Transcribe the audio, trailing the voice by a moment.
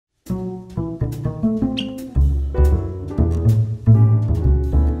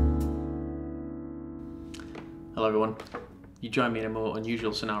everyone. You join me in a more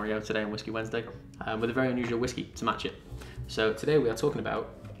unusual scenario today on Whisky Wednesday with a very unusual whiskey to match it. So today we are talking about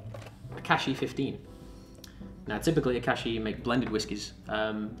Akashi 15. Now typically Akashi make blended whiskies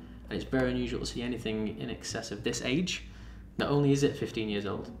and it's very unusual to see anything in excess of this age. Not only is it 15 years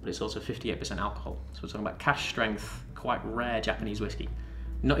old, but it's also 58% alcohol. So we're talking about cask strength, quite rare Japanese whiskey.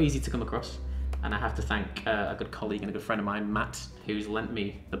 Not easy to come across. And I have to thank a good colleague and a good friend of mine, Matt, who's lent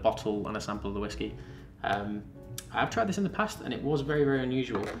me the bottle and a sample of the whiskey. I've tried this in the past and it was very, very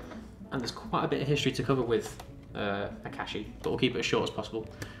unusual. And there's quite a bit of history to cover with Akashi, but we'll keep it as short as possible.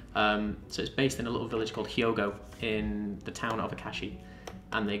 So it's based in a little village called Hyogo in the town of Akashi.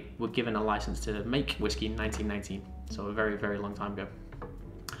 And they were given a license to make whiskey in 1919, so a very, very long time ago.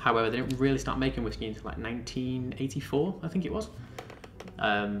 However, they didn't really start making whiskey until like 1984, I think it was.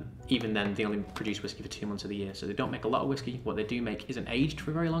 Even then, they only produce whiskey for 2 months of the year, so they don't make a lot of whiskey. What they do make isn't aged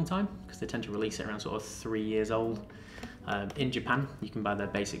for a very long time, because they tend to release it around sort of 3 years old. In Japan, you can buy their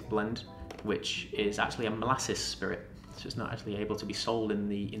basic blend, which is actually a molasses spirit, so it's not actually able to be sold in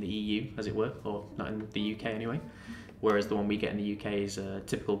the EU, as it were, or not in the UK anyway. Whereas the one we get in the UK is a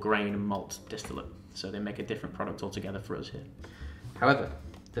typical grain and malt distillate, so they make a different product altogether for us here. However,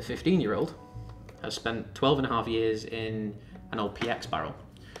 the 15-year-old has spent 12.5 years in an old PX barrel,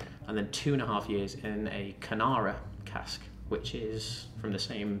 and then 2.5 years in a Konara cask, which is from the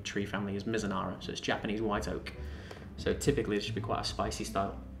same tree family as Mizunara, so it's Japanese white oak. So typically it should be quite a spicy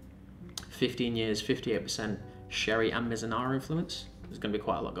style. 15 years, 58% sherry and Mizunara influence. There's going to be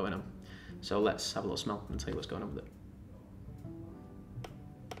quite a lot going on. So let's have a little smell and tell you what's going on with it.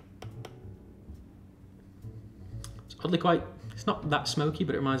 It's oddly quite, it's not that smoky,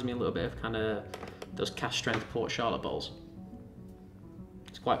 but it reminds me a little bit of kind of those cask strength Port Charlotte bowls.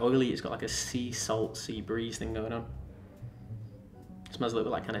 It's quite oily, it's got like a sea salt, sea breeze thing going on. It smells a little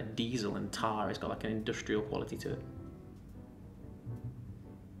bit like kind of diesel and tar, it's got like an industrial quality to it.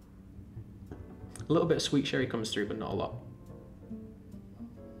 A little bit of sweet sherry comes through, but not a lot.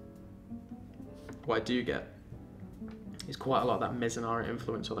 What I do get is quite a lot of that Mizunara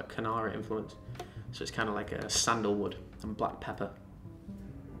influence or that Konara influence. So it's kind of like a sandalwood and black pepper.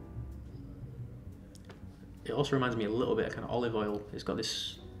 It also reminds me a little bit of kind of olive oil. It's got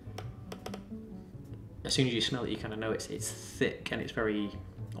this, as soon as you smell it, you kind of know it's thick and it's very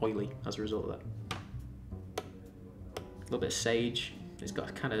oily as a result of that. A little bit of sage. It's got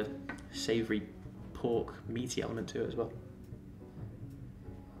a kind of savoury pork, meaty element to it as well.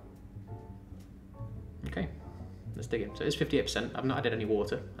 Okay, let's dig in. So it's 58%. I've not added any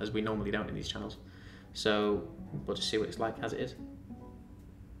water, as we normally don't in these channels. So we'll just see what it's like as it is.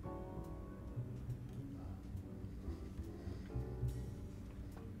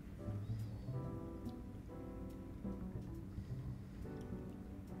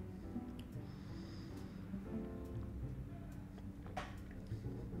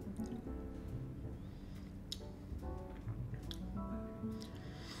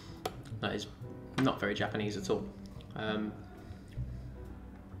 That is not very Japanese at all.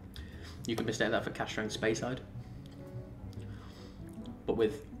 You could mistake that for cask strength Speyside, but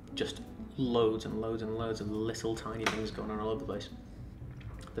with just loads and loads and loads of little tiny things going on all over the place.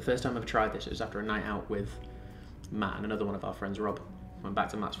 The first time I ever tried this, it was after a night out with Matt and another one of our friends, Rob. Went back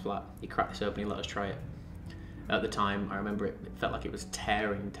to Matt's flat, he cracked this open, he let us try it. At the time, I remember it felt like it was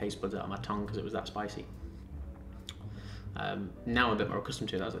tearing taste buds out of my tongue because it was that spicy. Now I'm a bit more accustomed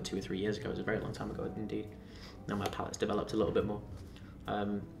to it. That was like 2 or 3 years ago. It was a very long time ago indeed. Now my palate's developed a little bit more.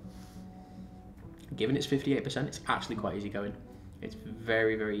 Given it's 58%, it's actually quite easy going. It's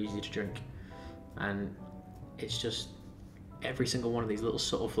very, very easy to drink. And it's just, every single one of these little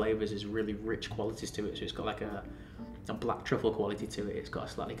subtle flavours is really rich qualities to it. So it's got like a black truffle quality to it. It's got a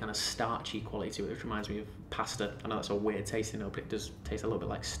slightly kind of starchy quality to it, which reminds me of pasta. I know that's a weird tasting note, but it does taste a little bit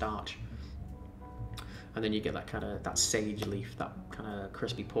like starch. And then you get that kind of, that sage leaf, that kind of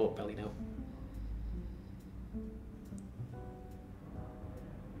crispy pork belly note.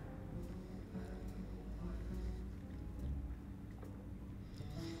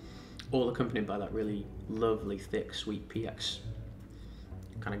 All accompanied by that really lovely, thick, sweet PX,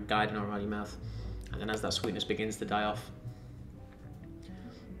 kind of guiding around your mouth. And then as that sweetness begins to die off,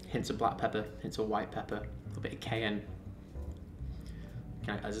 hints of black pepper, hints of white pepper, a little bit of cayenne,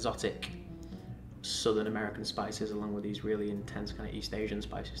 kind of exotic Southern American spices along with these really intense kind of East Asian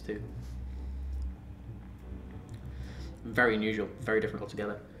spices too. Very unusual, very different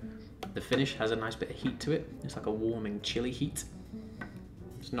altogether. The finish has a nice bit of heat to it. It's like a warming chili heat.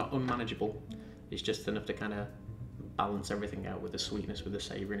 It's not unmanageable. It's just enough to kind of balance everything out with the sweetness, with the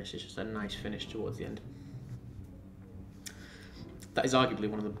savouriness. It's just a nice finish towards the end. That is arguably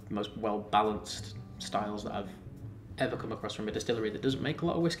one of the most well-balanced styles that I've ever come across from a distillery that doesn't make a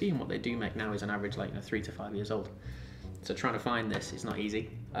lot of whiskey, and what they do make now is on average like 3 to 5 years old. So trying to find this is not easy.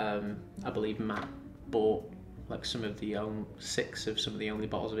 I believe Matt bought like some of the 6 of some of the only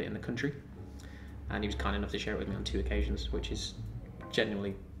bottles of it in the country, and he was kind enough to share it with me on 2 occasions, which is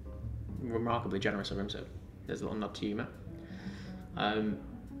genuinely remarkably generous of him, so there's a little nod to you, Matt.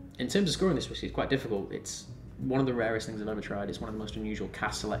 In terms of scoring this whiskey, it's quite difficult. It's one of the rarest things I've ever tried. It's one of the most unusual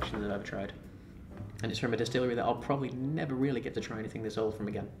cask selections I've ever tried, and it's from a distillery that I'll probably never really get to try anything this old from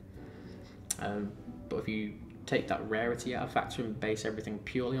again. But if you take that rarity out of factor and base everything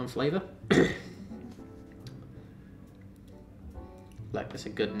purely on flavour, like that's a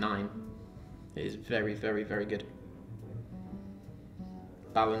good 9. It is very, very, very good.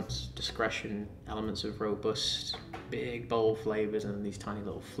 Balance, discretion, elements of robust, big bold flavours, and these tiny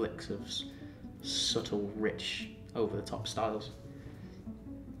little flicks of subtle, rich, over-the-top styles.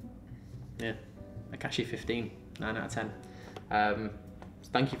 Yeah, Akashi 15, 9 out of 10.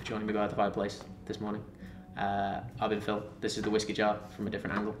 Thank you for joining me by the fireplace this morning. I've been Phil. This is the Whiskey Jar from a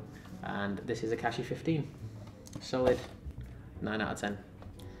different angle, and this is Akashi 15. Solid 9 out of 10.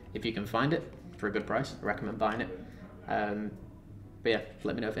 If you can find it for a good price, I recommend buying it. But yeah,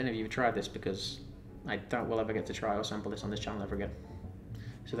 let me know if any of you have tried this, because I doubt we'll ever get to try or sample this on this channel ever again.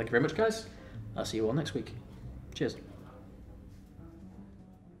 So thank you very much, guys. I'll see you all next week. Cheers.